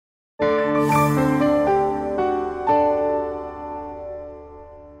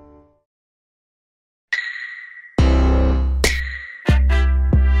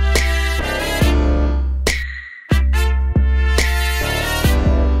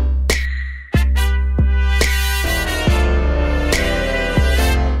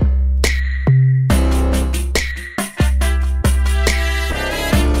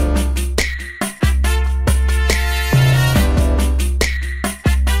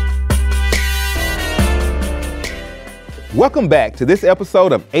Welcome back to this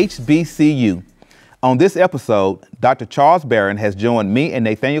episode of HBCU. On this episode, Dr. Charles Barron has joined me and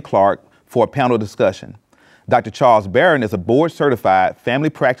Nathaniel Clark for a panel discussion. Dr. Charles Barron is a board-certified family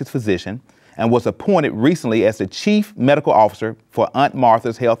practice physician and was appointed recently as the Chief Medical Officer for Aunt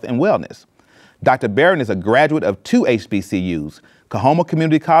Martha's Health and Wellness. Dr. Barron is a graduate of 2 HBCUs, Coahoma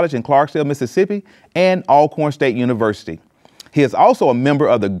Community College in Clarksdale, Mississippi, and Alcorn State University. He is also a member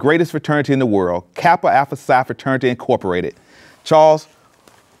of the greatest fraternity in the world, Kappa Alpha Psi Fraternity Incorporated. Charles,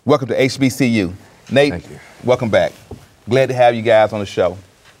 welcome to HBCU. Nate, thank you. Welcome back. Glad to have you guys on the show.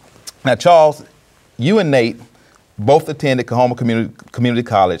 Now, Charles, you and Nate both attended Coahoma Community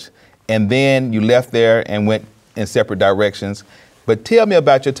College, and then you left there and went in separate directions. But tell me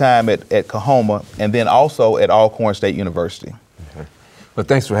about your time at Coahoma and then also at Alcorn State University. Okay. Well,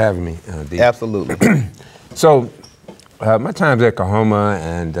 thanks for having me, Dee. Absolutely. So, my times at Coahoma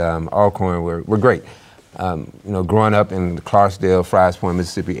and Alcorn were great. You know, growing up in the Clarksdale, Fryers Point,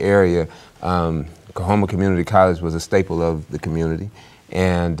 Mississippi area, Coahoma Community College was a staple of the community.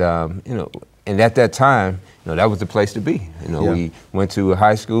 And, you know, and at that time, you know, that was the place to be. You know, we went to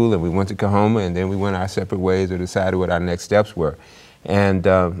high school and we went to Coahoma, and then we went our separate ways or decided what our next steps were. And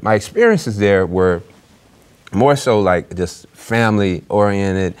my experiences there were more so like just family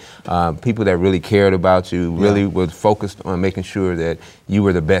oriented, people that really cared about you, really was focused on making sure that you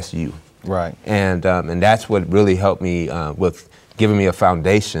were the best you. Right. And that's what really helped me with giving me a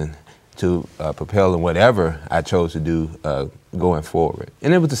foundation to propel in whatever I chose to do going forward.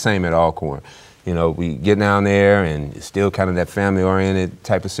 And it was the same at Alcorn. You know, we get down there and it's still kind of that family-oriented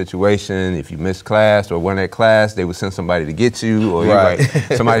type of situation. If you missed class or weren't at class, they would send somebody to get you, or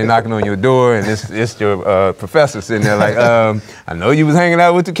somebody knocking on your door, and it's your professor sitting there like, I know you was hanging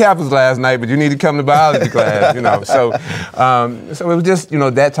out with the Kappas last night, but you need to come to biology class, you know. So it was just, you know,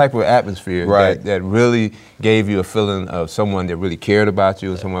 that type of atmosphere that really gave you a feeling of someone that really cared about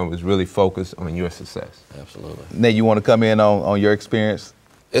you and someone who was really focused on your success. Absolutely. Nate, you want to come in on your experience?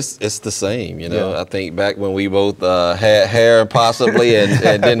 It's the same, you know. I think back when we both had hair possibly and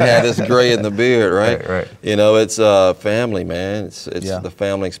didn't have this gray in the beard, right? Right. You know, it's family, man. It's the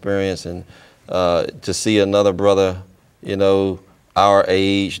family experience, and to see another brother, you know, our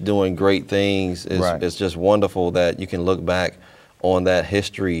age doing great things is it's just wonderful that you can look back on that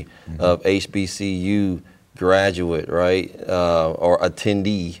history of HBCU graduate, right, or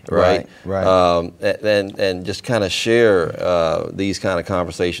attendee, right, and just kind of share these kind of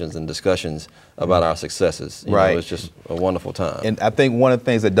conversations and discussions about our successes. You know, it's just a wonderful time. And I think one of the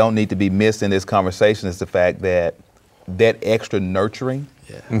things that don't need to be missed in this conversation is the fact that that extra nurturing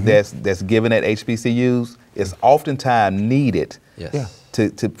that's given at HBCUs is oftentimes needed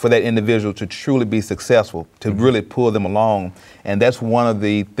for that individual to truly be successful, to really pull them along. And that's one of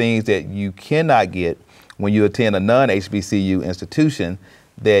the things that you cannot get when you attend a non-HBCU institution,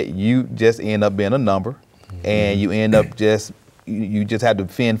 that you just end up being a number, and you end up you just have to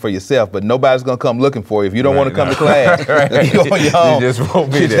fend for yourself, but nobody's gonna come looking for you. If you don't want to come to class, you're on your own. You just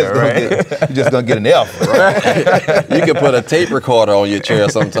won't be there, You're just gonna get an F, right? You can put a tape recorder on your chair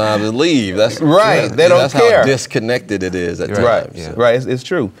sometimes and leave. That's right. They don't that's care. How disconnected it is at times. Right. It's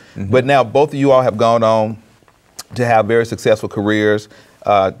true. But now both of you all have gone on to have very successful careers.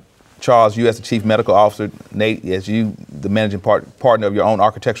 Charles, you as the Chief Medical Officer, Nate, as you, the managing partner of your own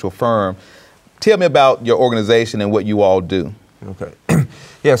architectural firm. Tell me about your organization and what you all do. Okay.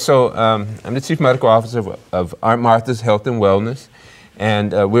 Yeah, so I'm the Chief Medical Officer of Aunt Martha's Health and Wellness,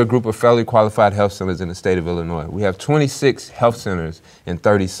 and we're a group of federally qualified health centers in the state of Illinois. We have 26 health centers and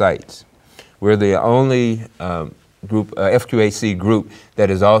 30 sites. We're the only group, FQHC group,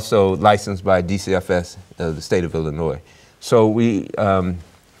 that is also licensed by DCFS of the state of Illinois. So we,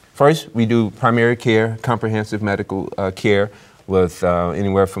 first, we do primary care, comprehensive medical care with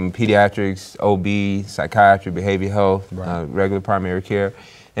anywhere from pediatrics, OB, psychiatry, behavioral health, regular primary care.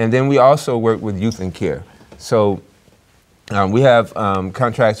 And then we also work with youth and care. So we have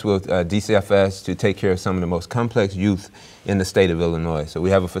contracts with DCFS to take care of some of the most complex youth in the state of Illinois. So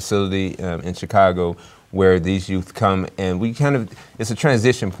we have a facility in Chicago where these youth come, and we it's a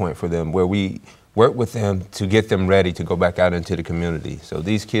transition point for them where we work with them to get them ready to go back out into the community. So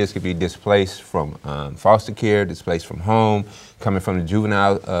these kids could be displaced from foster care, displaced from home, coming from the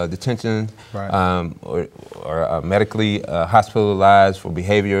juvenile detention, or medically hospitalized for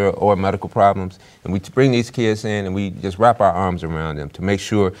behavior or medical problems. And we bring these kids in and we just wrap our arms around them to make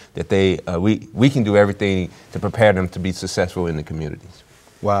sure that we can do everything to prepare them to be successful in the communities.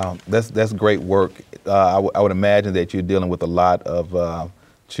 Wow, that's great work. I would imagine that you're dealing with a lot of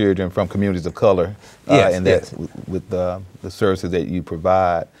children from communities of color, with the services that you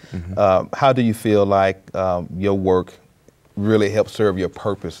provide. How do you feel like your work really help serve your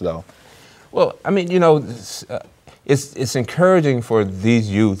purpose, though? Well, I mean, you know, it's encouraging for these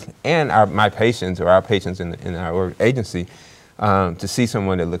youth and my patients or our patients in our agency to see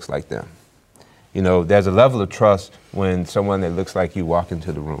someone that looks like them. You know, there's a level of trust when someone that looks like you walk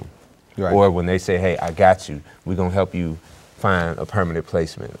into the room. Right. Or when they say, hey, I got you, we're going to help you find a permanent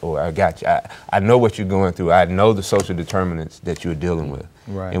placement, or I got you. I know what you're going through. I know the social determinants that you're dealing with.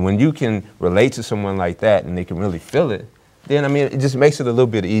 Right. And when you can relate to someone like that and they can really feel it, then, I mean, it just makes it a little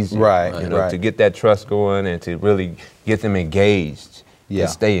bit easier, right, you know, to get that trust going and to really get them engaged and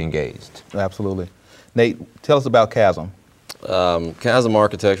stay engaged. Absolutely. Nate, tell us about CHASM. CHASM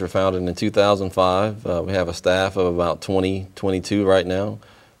Architecture, founded in 2005. We have a staff of about 22 right now.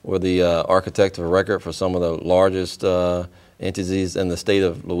 We're the architect of record for some of the largest entities in the state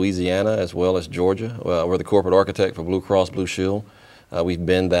of Louisiana as well as Georgia. We're the corporate architect for Blue Cross Blue Shield. We've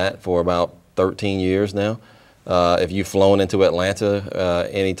been that for about 13 years now. If you've flown into Atlanta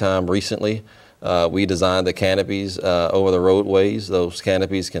anytime recently, we designed the canopies over the roadways. Those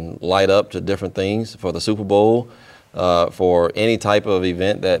canopies can light up to different things for the Super Bowl. For any type of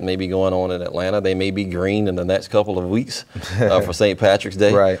event that may be going on in Atlanta. They may be green in the next couple of weeks for St. Patrick's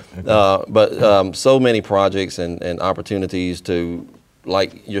Day. Right. But so many projects and opportunities to,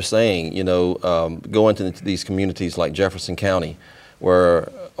 like you're saying, you know, go into these communities like Jefferson County,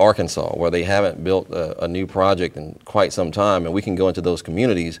 Arkansas, where they haven't built a new project in quite some time, and we can go into those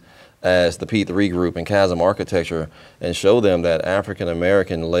communities as the P3 group and CHASM Architecture and show them that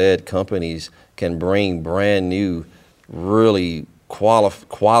African-American led companies can bring brand new, really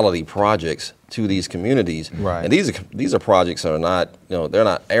quality projects to these communities. Right. And these are projects that are not, you know, they're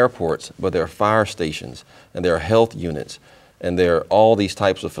not airports, but they're fire stations and they're health units. And they're all these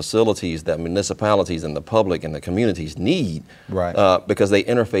types of facilities that municipalities and the public and the communities need, right, because they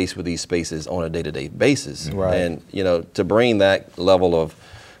interface with these spaces on a day-to-day basis. Right. And, you know, to bring that level of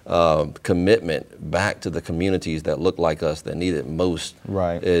commitment back to the communities that look like us, that need it most,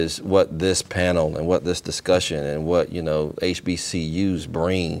 right, is what this panel and what this discussion and what, you know, HBCUs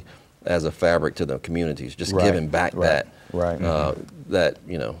bring as a fabric to the communities, just right, giving back right, that,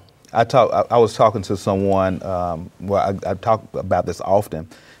 you know. I was talking to someone, well, I talk about this often.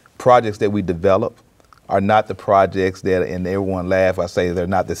 Projects that we develop are not the projects that, and everyone laugh, I say they're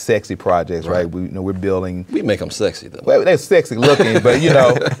not the sexy projects, right? We, you know, we're building. We make them sexy though. Well, they're sexy looking, but you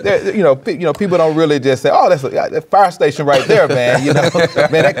know, people don't really just say, oh, that's a fire station right there, man. You know,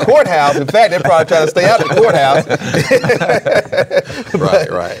 man, that courthouse. In fact, they're probably trying to stay out of the courthouse.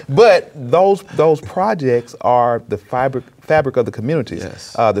 Right. But those projects are the fabric of the communities.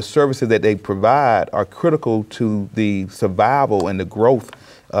 Yes. The services that they provide are critical to the survival and the growth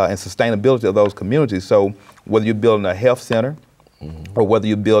and sustainability of those communities. So whether you're building a health center, or whether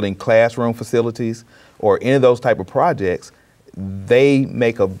you're building classroom facilities, or any of those type of projects, they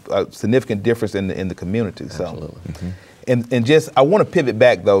make a significant difference in the community. Absolutely. So, and just, I want to pivot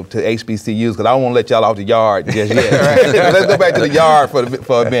back though to HBCUs, because I don't want to let y'all off the yard just yet. Let's go back to the yard for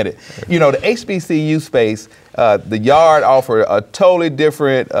a minute. You know, the HBCU space, the yard offer a totally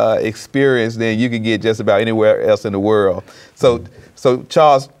different experience than you can get just about anywhere else in the world. So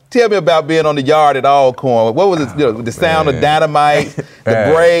Charles, tell me about being on the yard at Alcorn. What was it? You know, the sound of dynamite,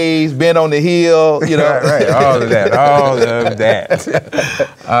 the Braves, being on the hill. You know, right, all of that.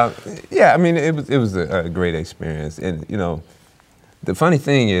 Yeah, I mean, it was a great experience, and you know, the funny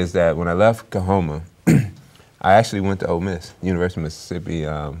thing is that when I left Coahoma, I actually went to Ole Miss, University of Mississippi,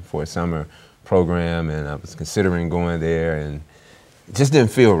 for a summer program, and I was considering going there, and it just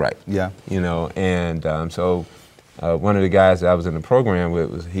didn't feel right. Yeah, you know, and so. One of the guys that I was in the program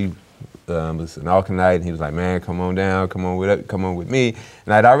with was an Alcornite, and he was like, "Man, come on down, come on with me."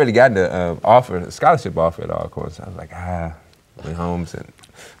 And I'd already gotten a scholarship offer at Alcorn, so I was like, went home and said,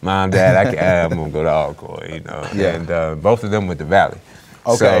 "Mom, Dad, I'm gonna go to Alcorn," you know. Yeah. And both of them went to Valley.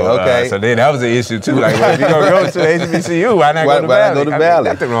 Okay. So then that was an issue too. Like, well, if you're gonna go to HBCU, why not go to Valley? Go to Valley?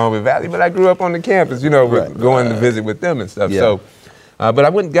 Nothing wrong with Valley, but I grew up on the campus, you know, going to visit with them and stuff. Yeah. So, but I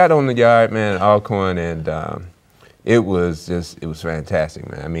went and got on the yard, man, at Alcorn, and it was fantastic,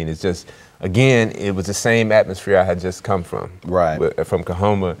 man. I mean, it's just, again, it was the same atmosphere I had just come from. Right. From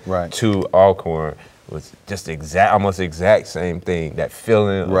Coahoma to Alcorn. It was just almost exact same thing. That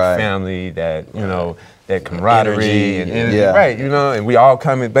feeling of family, that, you know, that camaraderie and energy. Yeah. Right, you know, and we all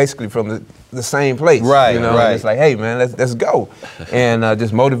coming basically from the same place. Right, you know, and it's like, hey, man, let's go. And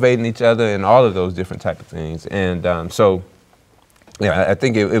just motivating each other and all of those different type of things. And so, yeah, I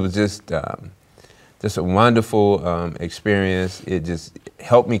think it was just, just a wonderful experience. It just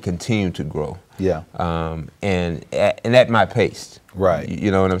helped me continue to grow. Yeah. And at my pace. Right.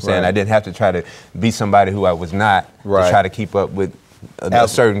 You know what I'm saying? Right. I didn't have to try to be somebody who I was not to try to keep up with a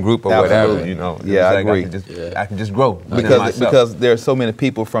certain group or whatever. You know. Yeah, I agree. I can just grow because there's so many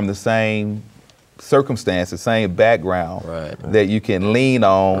people from the same circumstances, same background, that you can lean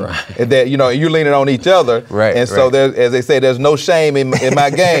on, and that you're leaning on each other, and so there's, as they say, there's no shame in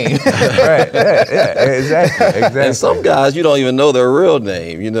my game. Exactly. And some guys you don't even know their real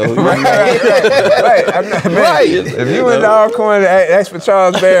name, you know. Right. If you went to Alcorn and asked for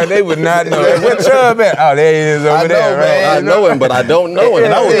Charles Barron, they would not know. Where's Charles Barron? Oh, there he is over there. Man, I know him, but I don't know him.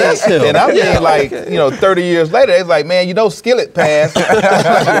 And I mean, like 30 years later, it's like, man, Skillet passed.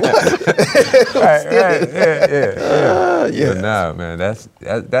 Yeah. Nah, man, that's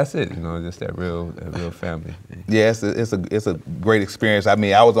it. Just that real family. Yeah, it's a great experience. I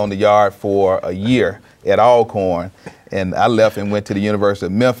mean, I was on the yard for a year at Alcorn, and I left and went to the University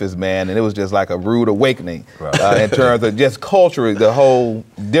of Memphis, man, and it was just like a rude awakening in terms of just culturally, the whole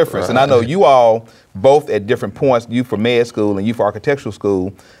difference. And I know you all both at different points, you for med school and you for architectural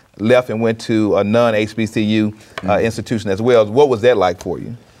school, left and went to a non-HBCU institution as well. What was that like for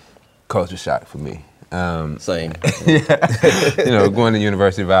you? Culture shock for me. Same. Going to the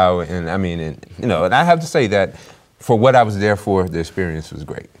University of Iowa, and and I have to say that for what I was there for, the experience was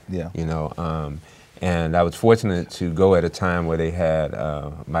great. Yeah. And I was fortunate to go at a time where they had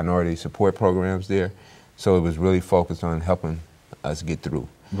minority support programs there, so it was really focused on helping us get through.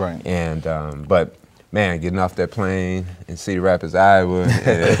 Right. And but man, getting off that plane in Cedar Rapids, Iowa,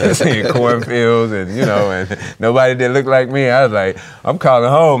 and seeing cornfields, and and nobody that looked like me, I was like, I'm calling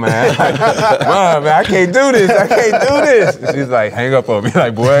home, man. Mom, man, I can't do this. And she's like, hang up on me,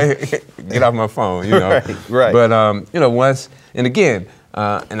 like, boy, get off my phone, Right. But once, and again,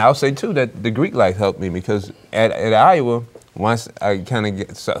 and I'll say too that the Greek life helped me, because at Iowa, once I kind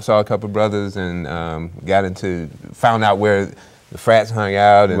of saw a couple of brothers and found out where the frats hung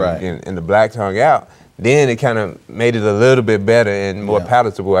out and the blacks hung out, then it kind of made it a little bit better and more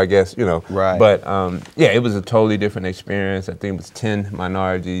palatable, I guess, Right. But it was a totally different experience. I think it was 10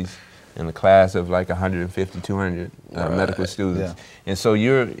 minorities in a class of like 150, 200 medical students. Yeah. And so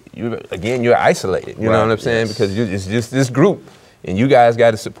you're isolated, you know what I'm saying? Because it's just this group, and you guys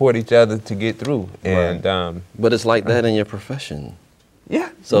got to support each other to get through. And but it's like that in your profession. Yeah.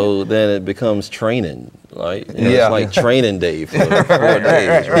 So then it becomes training, right? It's like training day for 4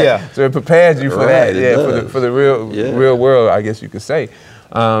 days. Right? Yeah. So it prepares you for that. Yeah. For the real world, I guess you could say.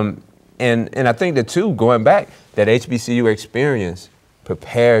 And I think that too, going back, that HBCU experience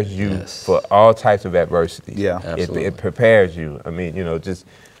prepares you for all types of adversity. Yeah. Absolutely. It prepares you. I mean, just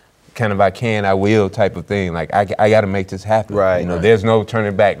kind of I can, I will type of thing. Like, I got to make this happen. Right. There's no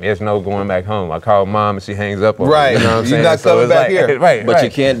turning back. There's no going back home. I call mom and she hangs up on me. Right. You know what I'm saying? You're not coming back here. Right. But you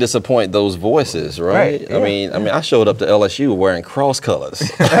can't disappoint those voices, right? Yeah. I mean, I showed up to LSU wearing cross colors.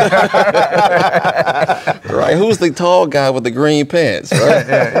 Right? Who's the tall guy with the green pants,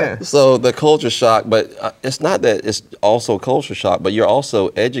 right? So the culture shock, but it's not that it's also culture shock, but you're also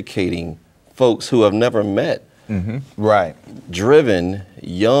educating folks who have never met. Right. Driven,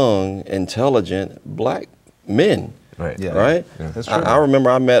 young, intelligent black men. Right. Yeah. Right? Yeah. That's true. I remember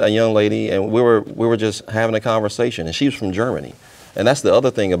I met a young lady, and we were just having a conversation, and she was from Germany. And that's the other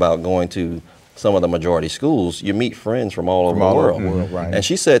thing about going to some of the majority schools. You meet friends from all over the world. Right. And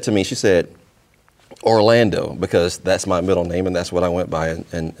she said to me, Orlando, because that's my middle name and that's what I went by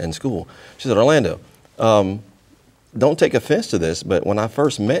in school. She said, Orlando, don't take offense to this, but when I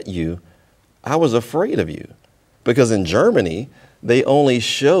first met you, I was afraid of you. Because in Germany, they only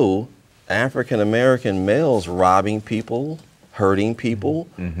show African-American males robbing people, hurting people,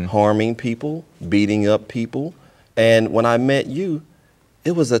 harming people, beating up people. And when I met you,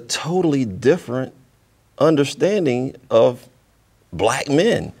 it was a totally different understanding of black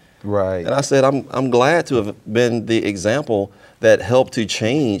men. Right. And I said, I'm glad to have been the example that helped to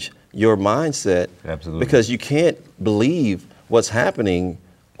change your mindset. Absolutely. Because you can't believe what's happening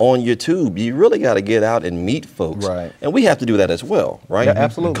on YouTube. You really got to get out and meet folks. Right. And we have to do that as well, right? Yeah,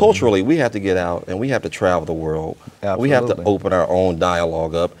 absolutely. Culturally, we have to get out and we have to travel the world. Absolutely. We have to open our own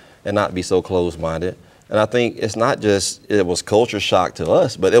dialogue up and not be so closed-minded. And I think it's not just it was culture shock to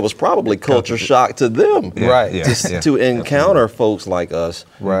us, but it was probably culture shock to them. Yeah. Right. Yeah. To encounter folks like us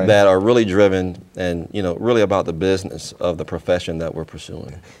that are really driven and really about the business of the profession that we're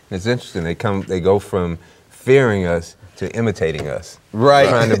pursuing. It's interesting. They go from fearing us to imitating us, right?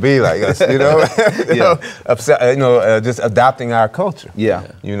 Trying to be like us, just adopting our culture.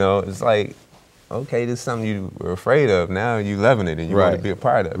 Yeah. It's like, okay, this is something you were afraid of. Now you loving it and you want to be a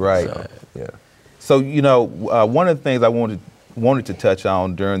part of it. Right. So, yeah. So, you know, one of the things I wanted to touch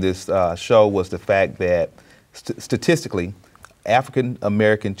on during this show was the fact that statistically, African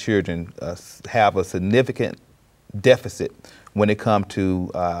American children have a significant deficit when it comes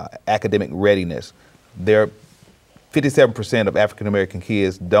to academic readiness. 57% of African American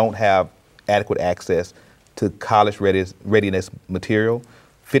kids don't have adequate access to college readiness material.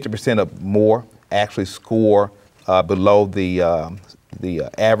 50% or more actually score below the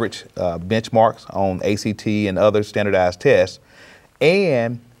average benchmarks on ACT and other standardized tests.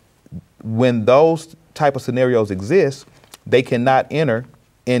 And when those type of scenarios exist, they cannot enter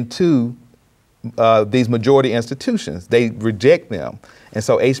into these majority institutions. They reject them. And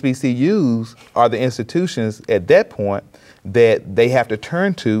so HBCUs are the institutions at that point that they have to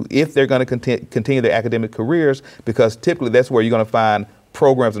turn to if they're going to continue their academic careers, because typically that's where you're going to find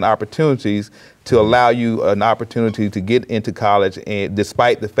programs and opportunities to allow you an opportunity to get into college, and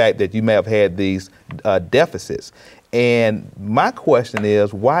despite the fact that you may have had these deficits. And my question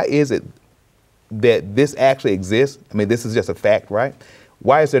is, why is it that this actually exists? I mean, this is just a fact, right?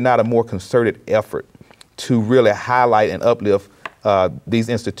 Why is there not a more concerted effort to really highlight and uplift these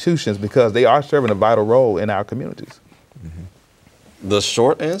institutions, because they are serving a vital role in our communities? Mm-hmm. The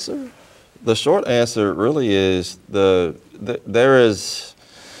short answer really is there is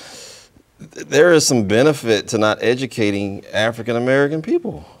some benefit to not educating African American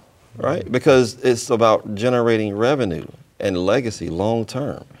people, right? Because it's about generating revenue and legacy long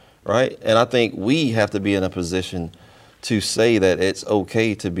term, right? And I think we have to be in a position to say that it's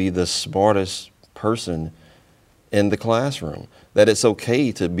okay to be the smartest person in the classroom, that it's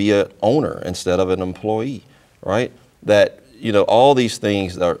okay to be an owner instead of an employee, right? That, you know, all these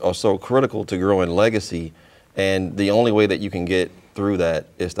things are so critical to growing legacy, and the only way that you can get through that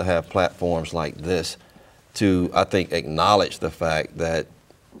is to have platforms like this to, I think, acknowledge the fact that,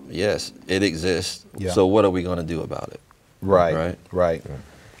 yes, it exists, so what are we going to do about it? Right.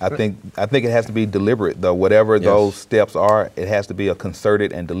 I think it has to be deliberate, though. Whatever those steps are, it has to be a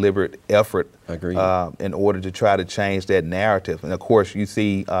concerted and deliberate effort in order to try to change that narrative. And of course, you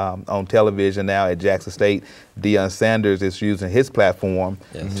see on television now at Jackson State, Deion Sanders is using his platform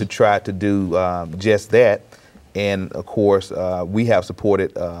to try to do just that. And of course, we have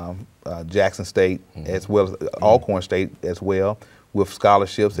supported Jackson State as well as Alcorn State as well, with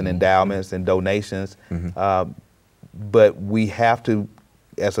scholarships and endowments and donations. But we have to,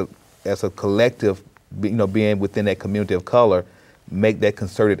 as a collective, you know, being within that community of color, make that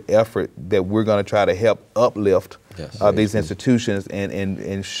concerted effort that we're going to try to help uplift these institutions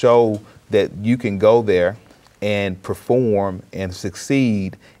and show that you can go there and perform and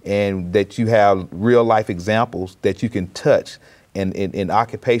succeed, and that you have real life examples that you can touch in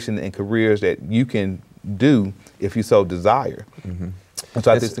occupation and careers that you can do if you so desire. And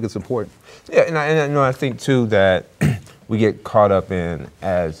so I just think it's important. Yeah, and I think too that we get caught up in,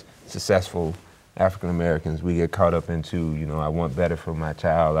 as successful African Americans, we get caught up into, you know, I want better for my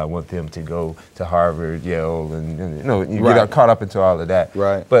child, I want them to go to Harvard, Yale, and you know, you get caught up into all of that.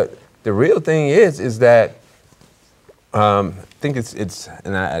 But the real thing is that I think it's,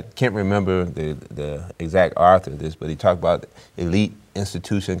 and I can't remember the exact author of this, but he talked about elite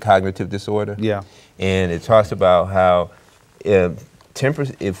institution cognitive disorder. And it talks about how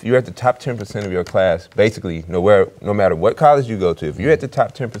if you're at the top 10% of your class, basically, no matter what college you go to, if you're at the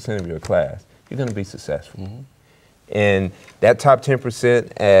top 10% of your class, you're going to be successful. And that top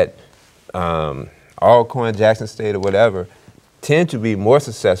 10% at Alcorn, Jackson State, or whatever, tend to be more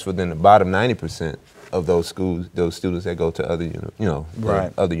successful than the bottom 90% of those schools, those students that go to other,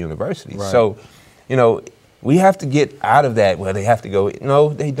 other universities. So, you know, we have to get out of that where they have to go. No,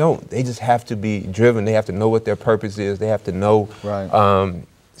 they don't. They just have to be driven. They have to know what their purpose is. They have to know,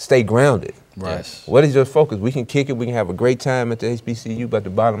 stay grounded. What is your focus? We can kick it. We can have a great time at the HBCU, but the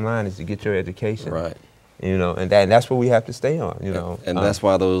bottom line is to get your education. You know, and that's what we have to stay on. You know, and that's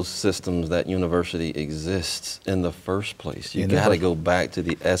why those systems, that university exists in the first place. You got to go back to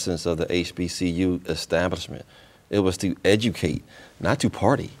the essence of the HBCU establishment. It was to educate, not to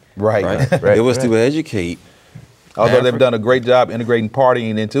party. It was to educate. Although they've done a great job integrating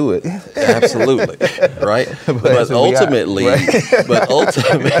partying into it. Absolutely, but ultimately,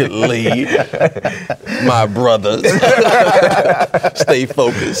 my brothers, stay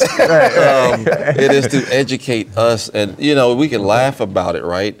focused. It is to educate us, and you know, we can laugh about it,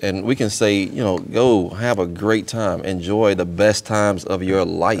 and we can say, you know, go have a great time, enjoy the best times of your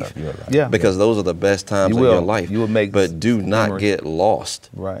life, because those are the best times of your life. You will make, but do not get lost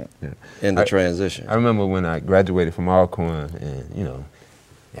in the transition. I remember when I graduated from Alcorn, and you know,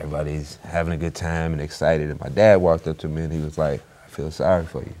 everybody's having a good time and excited, and my dad walked up to me and he was like, I feel sorry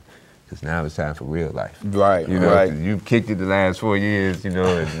for you, because now it's time for real life. Right, you know, right. You've kicked it the last 4 years, you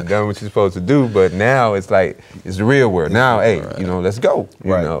know, and done what you're supposed to do, but now it's like, it's the real world. Now, hey, you know, let's go, you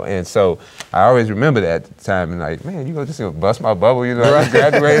know. And so I always remember that time and like, man, you just gonna bust my bubble, you know, I just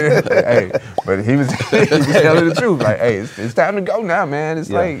graduated. Hey, but he was telling the truth, like, hey, it's time to go now, man. It's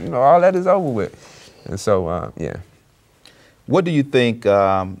like, you know, all that is over with. And so, yeah. What do you think,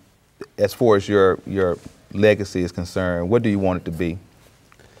 as far as your legacy is concerned, what do you want it to be?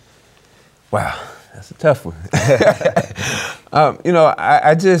 Wow, that's a tough one. You know,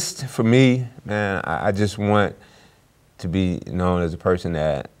 I just, for me, man, I just want to be known as a person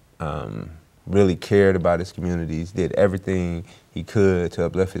that really cared about his communities, did everything he could to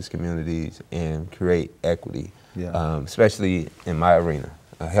uplift his communities and create equity, especially in my arena,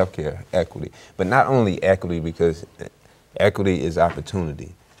 healthcare equity. But not only equity, because equity is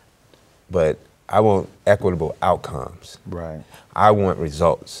opportunity, but I want equitable outcomes. Right. I want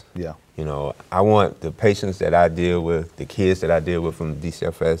results. Yeah. You know, I want the patients that I deal with, the kids that I deal with from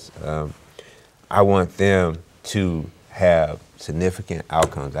DCFS, I want them to have significant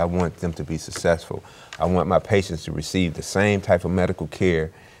outcomes. I want them to be successful. I want my patients to receive the same type of medical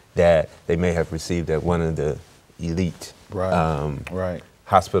care that they may have received at one of the elite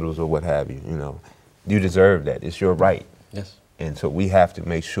hospitals or what have you. You know, you deserve that. It's your right. Yes. And so we have to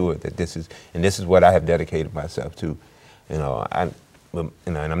make sure that this is what I have dedicated myself to. You know,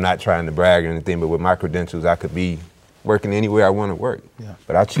 and I'm not trying to brag or anything, but with my credentials, I could be working anywhere I want to work. Yeah.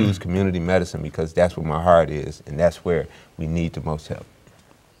 But I choose community medicine because that's where my heart is, and that's where we need the most help.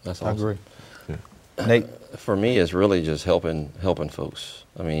 That's awesome. I agree. Yeah. Nate? For me, it's really just helping folks.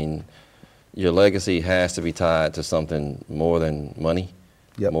 I mean, your legacy has to be tied to something more than money,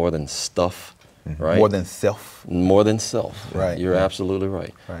 more than stuff. Right? More than self. More than self. Right. You're absolutely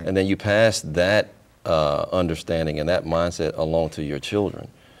right. And then you pass that understanding and that mindset along to your children.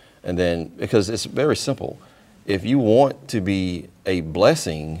 And then, because it's very simple, if you want to be a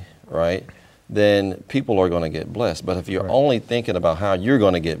blessing, right, then people are going to get blessed. But if you're only thinking about how you're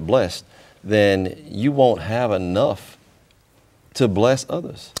going to get blessed, then you won't have enough to bless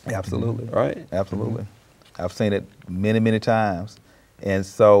others. Absolutely. Right? Absolutely. I've seen it many, many times. And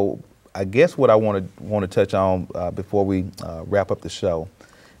so I guess what I want to touch on before we wrap up the show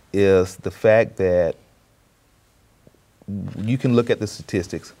is the fact that you can look at the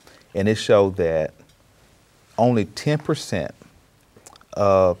statistics and it shows that only 10%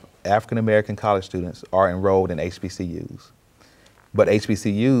 of African American college students are enrolled in HBCUs. But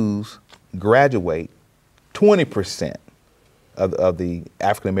HBCUs graduate 20% of the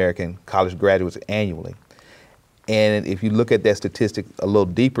African American college graduates annually. And if you look at that statistic a little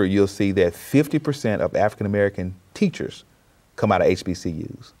deeper, you'll see that 50% of African American teachers come out of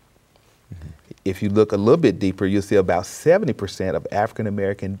HBCUs. If you look a little bit deeper, you'll see about 70% of African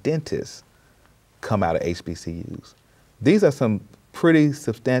American dentists come out of HBCUs. These are some pretty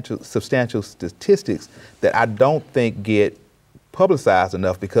substantial statistics that I don't think get publicized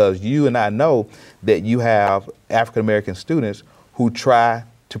enough, because you and I know that you have African American students who try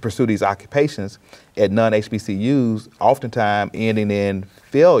to pursue these occupations at non-HBCUs, oftentimes ending in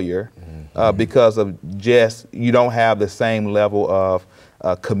failure because of just, you don't have the same level of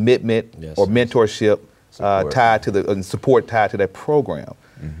commitment or mentorship tied to the support tied to that program.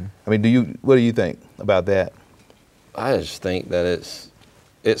 I mean, what do you think about that? I just think that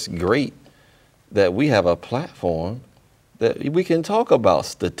it's great that we have a platform that we can talk about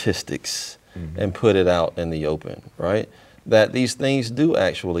statistics and put it out in the open, right? That these things do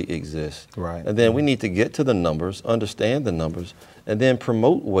actually exist. Right. And then we need to get to the numbers, understand the numbers, and then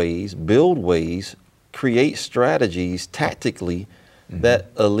promote ways, build ways, create strategies tactically that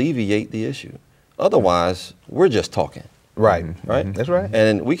alleviate the issue. Otherwise, we're just talking. Right. Right? That's right.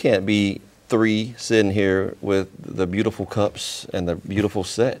 And we can't be three sitting here with the beautiful cups and the beautiful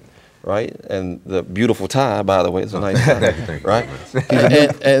set, right? And the beautiful tie, by the way, it's a nice tie, right?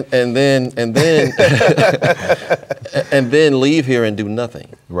 and then leave here and do nothing.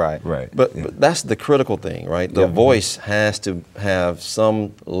 Right. But that's the critical thing, right? The voice has to have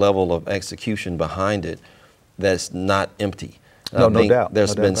some level of execution behind it that's not empty. No doubt.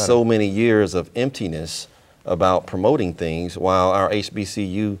 There's been so many years of emptiness about promoting things, while our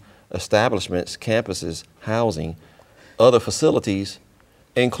HBCU establishments, campuses, housing, other facilities,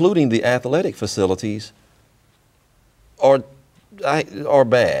 including the athletic facilities, are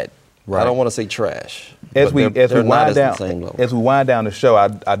bad. Right. I don't want to say trash. As we wind down the show,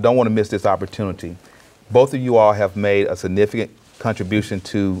 I don't want to miss this opportunity. Both of you all have made a significant contribution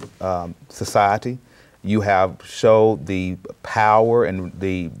to society. You have showed the power and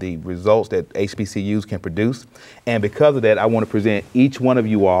the results that HBCUs can produce. And because of that, I want to present each one of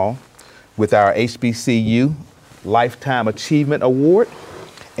you all with our HBCU Lifetime Achievement Award,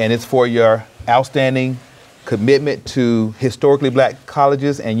 and it's for your outstanding commitment to historically black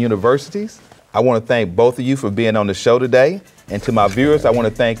colleges and universities. I want to thank both of you for being on the show today, and to my viewers, I want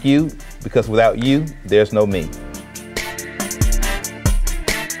to thank you, because without you, there's no me.